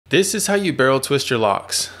This is how you barrel twist your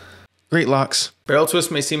locks. Greatlocs. Barrel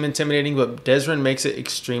twist may seem intimidating, but Desrin makes it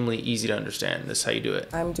extremely easy to understand. This is how you do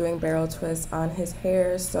it. I'm doing barrel twists on his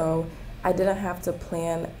hair, so I didn't have to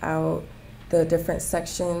plan out the different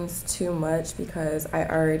sections too much because I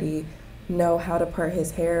already know how to part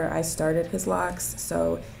his hair. I started his locks,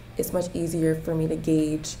 so it's much easier for me to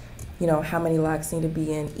gauge, how many locks need to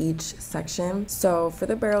be in each section. So for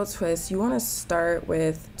the barrel twist, you want to start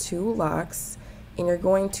with 2 locks, and you're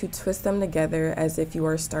going to twist them together as if you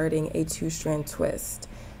are starting a 2-strand twist.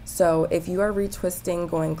 So if you are retwisting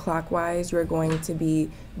going clockwise, you're going to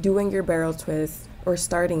be doing your barrel twist or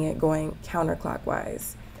starting it going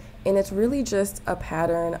counterclockwise. And it's really just a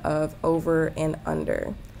pattern of over and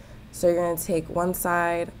under. So you're going to take one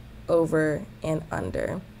side, over and under,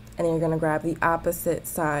 and then you're going to grab the opposite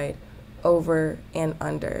side, over and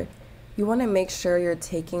under. You want to make sure you're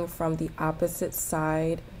taking from the opposite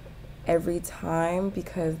side every time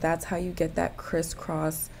because that's how you get that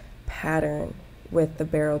crisscross pattern with the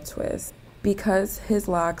barrel twist. Because his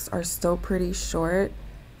locks are still pretty short,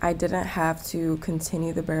 I didn't have to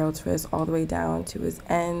continue the barrel twist all the way down to his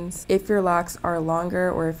ends. If your locks are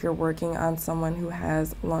longer or if you're working on someone who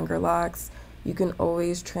has longer locks, you can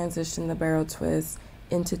always transition the barrel twist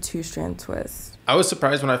into 2-strand twists. I was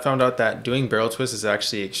surprised when I found out that doing barrel twist is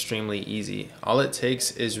actually extremely easy. All it takes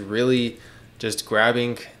is really just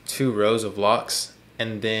grabbing 2 rows of locks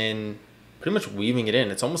and then pretty much weaving it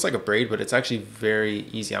in. It's almost like a braid, but it's actually very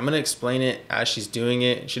easy. I'm going to explain it as she's doing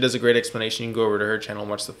it. She does a great explanation. You can go over to her channel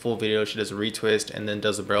and watch the full video. She does a retwist and then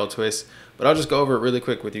does a barrel twist, but I'll just go over it really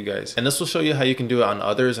quick with you guys. And this will show you how you can do it on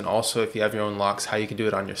others, and also if you have your own locks, how you can do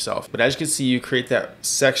it on yourself. But as you can see, you create that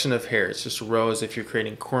section of hair. It's just rows if you're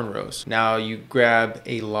creating cornrows. Now you grab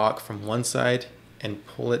a lock from one side and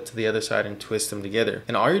pull it to the other side and twist them together.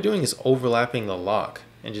 And all you're doing is overlapping the lock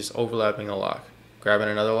and just overlapping the lock. Grabbing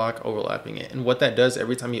another lock, overlapping it. And what that does,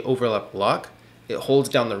 every time you overlap a lock, it holds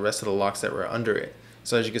down the rest of the locks that were under it.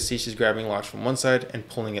 So as you can see, she's grabbing locks from one side and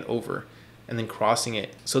pulling it over and then crossing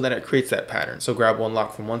it so that it creates that pattern. So grab one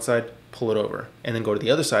lock from one side, pull it over, and then go to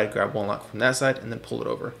the other side, grab one lock from that side and then pull it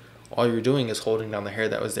over. All you're doing is holding down the hair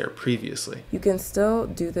that was there previously. You can still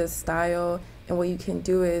do this style, and what you can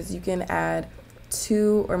do is you can add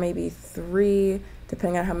 2 or maybe 3,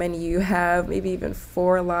 depending on how many you have, maybe even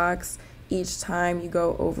 4 locks each time you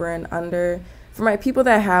go over and under. For my people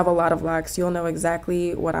that have a lot of locks, you'll know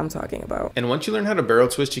exactly what I'm talking about. And once you learn how to barrel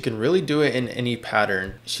twist, you can really do it in any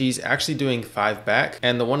pattern. She's actually doing 5 back,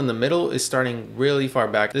 and the one in the middle is starting really far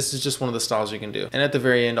back. This is just one of the styles you can do. And at the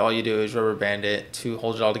very end, all you do is rubber band it to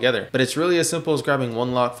hold it all together. But it's really as simple as grabbing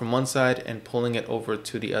one lock from one side and pulling it over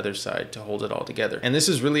to the other side to hold it all together. And this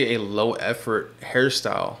is really a low effort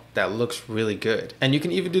hairstyle that looks really good. And you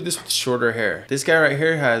can even do this with shorter hair. This guy right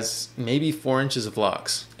here has maybe 4 inches of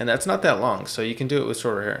locks, and that's not that long. So you can do it with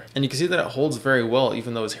shorter hair. And you can see that it holds very well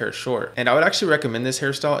even though his hair is short. And I would actually recommend this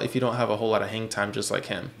hairstyle if you don't have a whole lot of hang time just like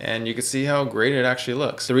him. And you can see how great it actually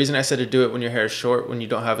looks. The reason I said to do it when your hair is short, when you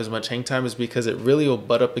don't have as much hang time, is because it really will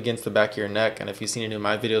butt up against the back of your neck. And if you've seen any of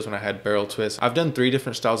my videos when I had barrel twists, I've done 3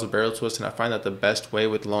 different styles of barrel twists, and I find that the best way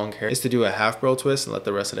with long hair is to do a half barrel twist and let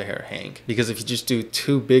the rest of the hair hang. Because if you just do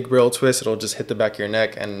 2 big barrel twists, it'll just hit the back of your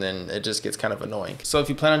neck and then it just gets kind of annoying. So if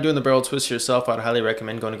you plan on doing the barrel twist yourself, I'd highly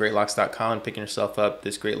recommend going to greatlocs.com and picking yourself up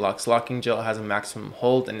this Greatlocs locking gel. Has a maximum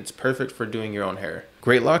hold and it's perfect for doing your own hair.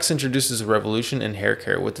 Greatlocs introduces a revolution in hair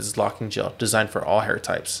care with its locking gel designed for all hair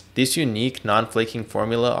types. This unique, non-flaking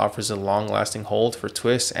formula offers a long-lasting hold for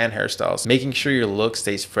twists and hairstyles, making sure your look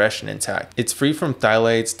stays fresh and intact. It's free from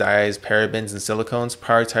phthalates, dyes, parabens, and silicones,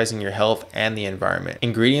 prioritizing your health and the environment.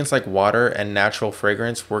 Ingredients like water and natural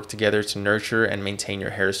fragrance work together to nurture and maintain your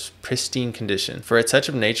hair's pristine condition. For a touch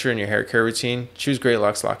of nature in your hair care routine, choose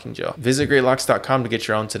Greatlocs locking gel. Visit greatlocs.com to get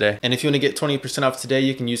your own today. And if you want to get 20% off today,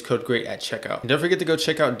 you can use code GREAT at checkout. And don't forget to go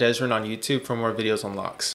check out Desrin on YouTube for more videos on locks.